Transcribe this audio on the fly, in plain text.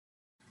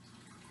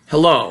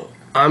Hello,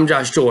 I'm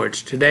Josh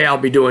George. Today I'll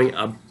be doing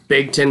a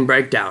Big Ten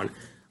breakdown.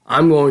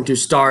 I'm going to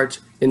start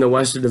in the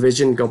Western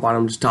Division, go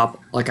bottom to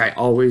top like I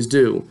always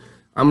do.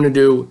 I'm going to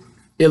do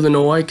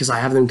Illinois because I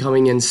have them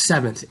coming in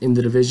 7th in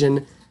the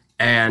division,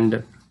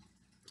 and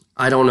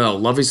I don't know.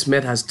 Lovie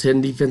Smith has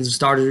 10 defensive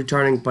starters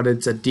returning, but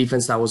it's a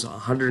defense that was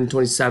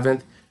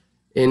 127th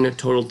in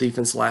total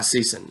defense last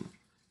season.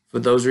 For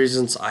those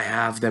reasons, I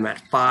have them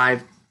at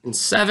 5 and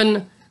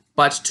 7,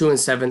 but 2 and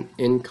 7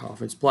 in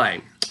conference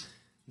play.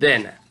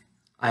 Then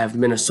I have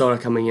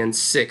Minnesota coming in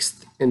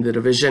 6th in the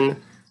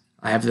division.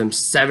 I have them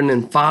 7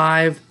 and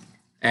 5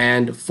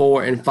 and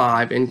 4 and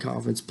 5 in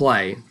conference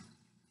play.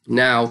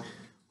 Now,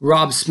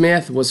 Rob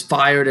Smith was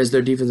fired as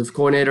their defensive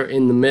coordinator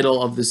in the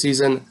middle of the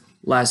season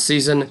last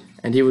season,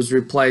 and he was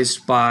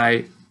replaced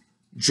by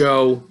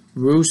Joe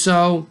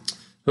Russo,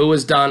 who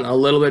has done a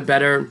little bit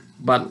better,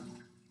 but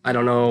I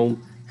don't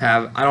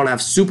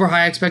have super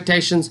high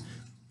expectations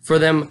for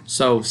them.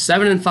 So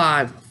 7 and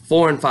 5,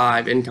 4 and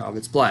 5 in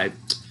conference play.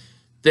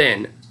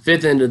 Then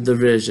 5th in the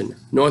division,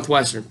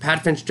 Northwestern.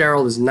 Pat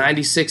Fitzgerald is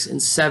 96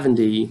 and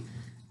 70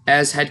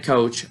 as head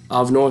coach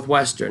of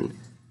Northwestern.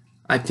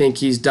 I think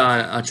he's done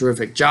a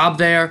terrific job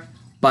there,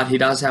 but he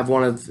does have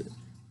one of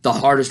the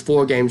hardest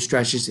 4-game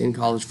stretches in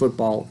college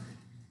football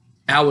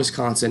at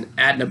Wisconsin,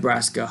 at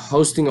Nebraska,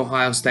 hosting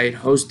Ohio State,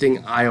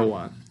 hosting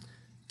Iowa.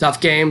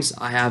 Tough games.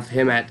 I have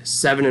him at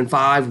 7 and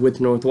 5 with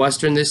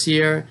Northwestern this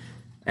year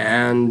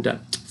and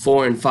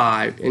 4 and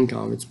 5 in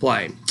conference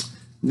play.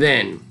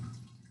 Then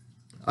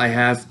I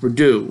have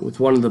Purdue with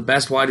one of the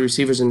best wide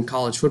receivers in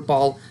college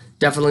football,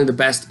 definitely the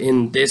best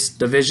in this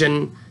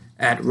division,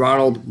 at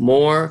Ronald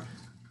Moore.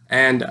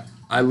 And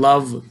I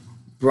love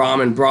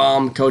Brom and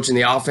Brom coaching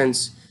the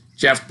offense.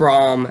 Jeff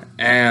Brom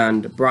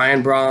and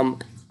Brian Brom,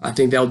 I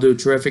think they'll do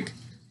terrific.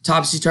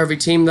 Topsy-turvy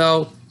team,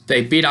 though.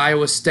 They beat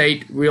Iowa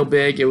State real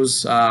big. It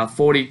was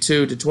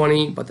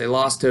 42-20, but they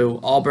lost to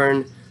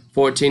Auburn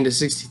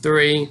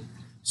 14-63.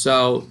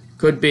 So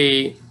could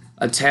be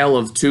a tale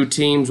of two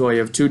teams where you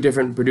have two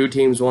different Purdue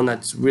teams, one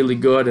that's really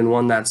good and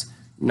one that's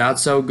not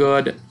so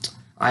good.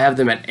 I have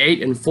them at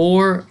 8 and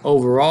 4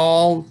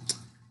 overall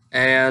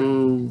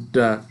and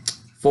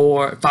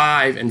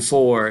 5 and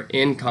 4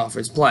 in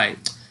conference play.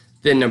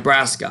 Then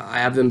Nebraska, I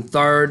have them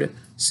 3rd.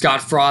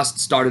 Scott Frost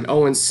started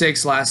 0 and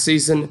 6 last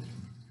season,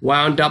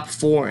 wound up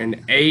 4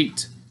 and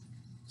 8.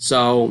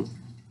 So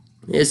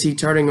is he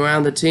turning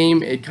around the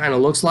team? It kind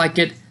of looks like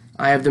it.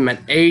 I have them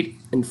at 8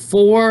 and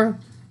 4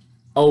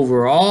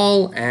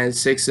 overall and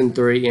 6 and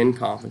 3 in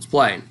conference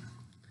play.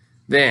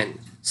 Then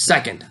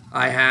 2nd,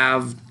 I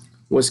have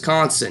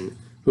Wisconsin,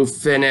 who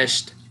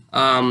finished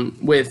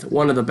with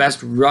one of the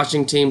best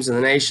rushing teams in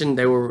the nation.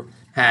 They were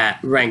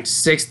ranked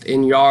 6th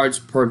in yards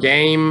per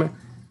game,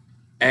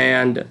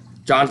 and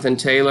Jonathan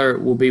Taylor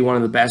will be one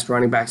of the best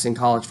running backs in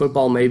college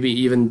football, maybe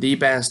even the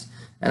best,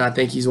 and I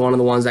think he's one of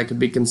the ones that could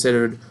be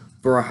considered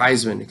for a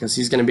Heisman because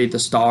he's going to be the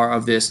star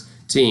of this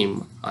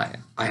team.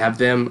 I have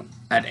them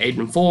at 8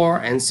 and 4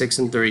 and 6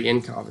 and 3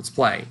 in conference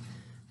play.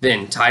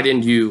 Then tight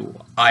end U,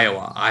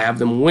 Iowa. I have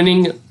them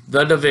winning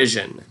the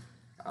division.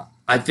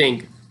 I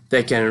think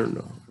they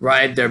can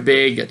ride their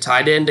big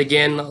tight end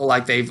again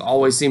like they've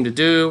always seemed to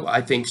do.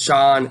 I think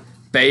Sean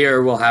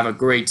Bayer will have a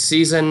great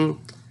season,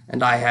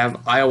 and I have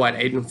Iowa at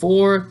 8 and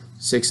 4,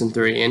 6 and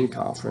 3 in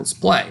conference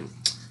play,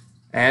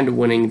 and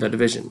winning the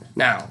division.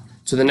 Now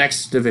to the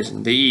next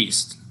division, the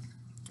East.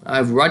 I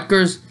have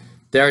Rutgers.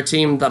 They're a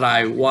team that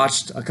I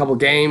watched a couple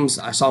games.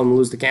 I saw them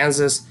lose to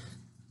Kansas.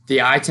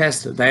 The eye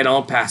test, they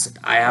don't pass it.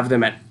 I have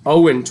them at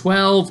 0 and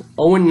 12,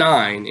 0 and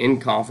 9 in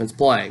conference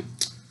play.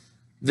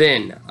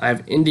 Then I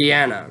have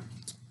Indiana,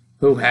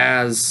 who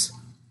has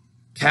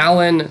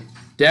Callan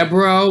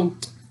Devereaux.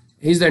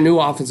 He's their new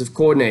offensive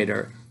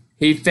coordinator.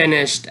 He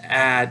finished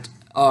at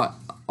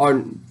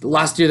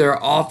last year. Their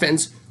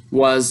offense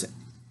was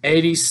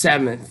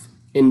 87th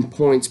in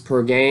points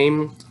per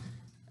game,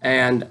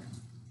 and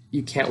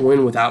you can't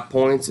win without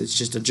points. It's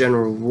just a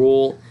general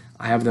rule.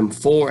 I have them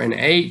 4 and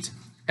 8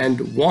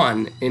 and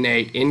 1 and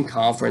 8 in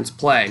conference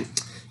play.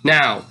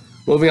 Now,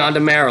 moving on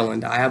to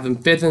Maryland, I have them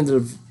 5th in the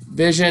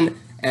division,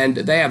 and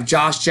they have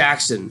Josh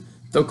Jackson,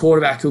 the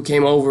quarterback who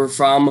came over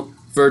from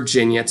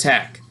Virginia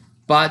Tech.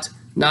 But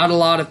not a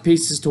lot of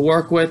pieces to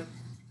work with,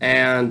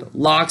 and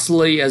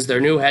Loxley, as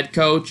their new head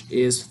coach,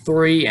 is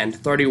 3 and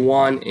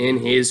 31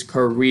 in his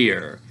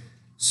career.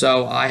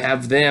 So I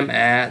have them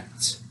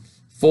at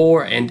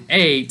 4 and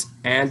 8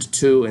 and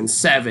 2 and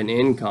 7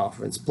 in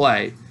conference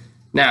play.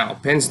 Now,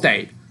 Penn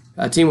State,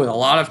 a team with a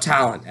lot of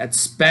talent,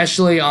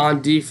 especially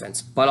on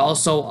defense, but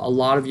also a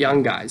lot of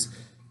young guys.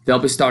 They'll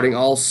be starting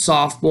all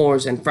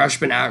sophomores and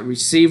freshmen at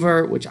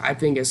receiver, which I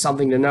think is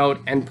something to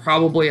note, and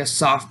probably a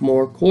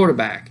sophomore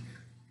quarterback.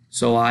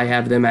 So I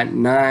have them at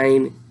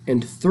 9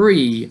 and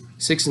 3,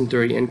 6 and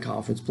 3 in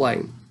conference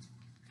play.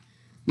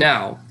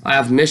 Now, I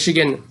have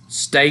Michigan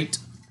State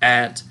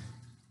at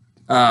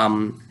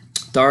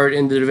 3rd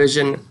in the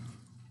division.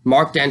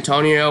 Mark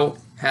D'Antonio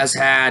has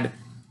had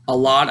a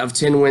lot of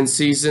 10-win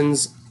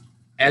seasons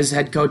as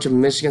head coach of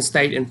Michigan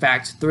State. In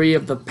fact, 3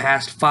 of the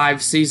past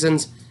 5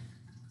 seasons.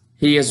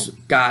 he has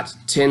got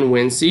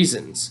 10-win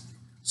seasons.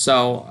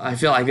 So I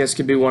feel like this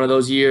could be one of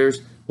those years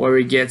where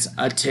he gets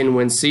a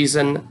 10-win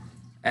season,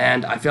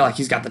 and I feel like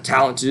he's got the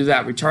talent to do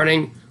that,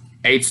 returning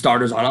 8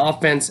 starters on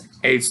offense,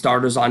 8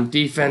 starters on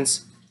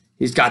defense.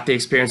 He's got the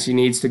experience he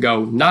needs to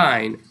go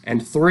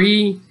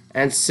 9-3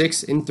 and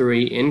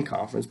 6-3 in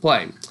conference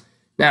play.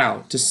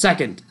 Now, to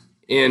second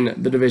in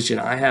the division,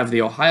 I have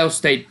the Ohio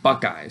State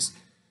Buckeyes.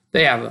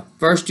 They have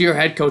first-year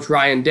head coach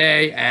Ryan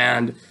Day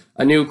and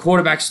a new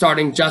quarterback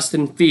starting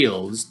Justin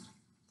Fields.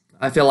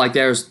 I feel like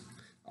there's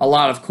a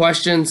lot of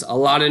questions, a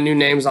lot of new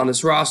names on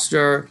this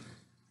roster.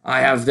 I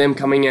have them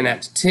coming in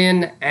at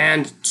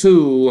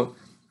 10-2,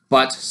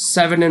 but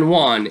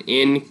 7-1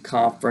 in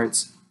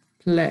conference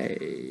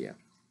play.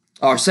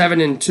 Or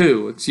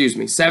 7-2, excuse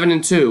me,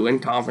 7-2 in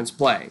conference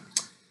play.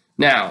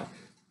 Now,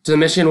 to the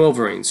Michigan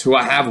Wolverines, who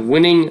I have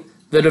winning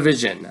the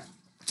division.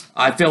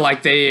 I feel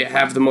like they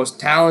have the most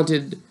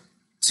talented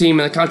team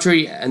in the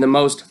country and the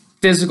most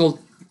physical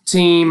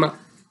team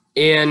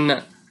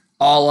in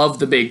all of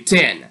the Big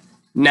Ten.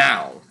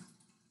 Now,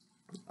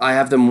 I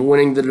have them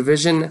winning the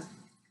division,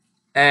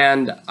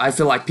 and I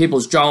feel like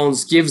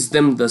Peoples-Jones gives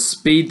them the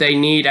speed they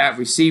need at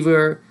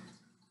receiver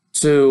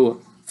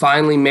to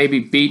finally maybe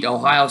beat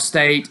Ohio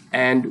State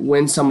and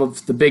win some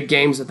of the big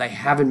games that they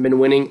haven't been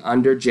winning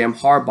under Jim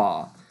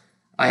Harbaugh.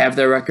 I have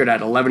their record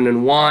at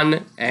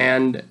 11-1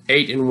 and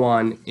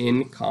 8-1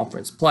 in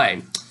conference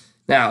play.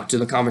 Now, to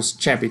the conference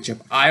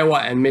championship, Iowa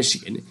and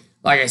Michigan.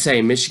 Like I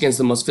say, Michigan's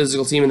the most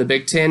physical team in the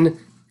Big Ten.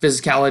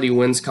 Physicality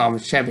wins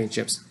conference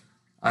championships.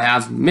 I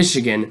have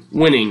Michigan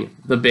winning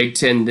the Big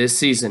Ten this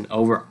season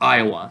over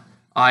Iowa.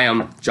 I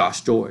am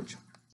Josh George.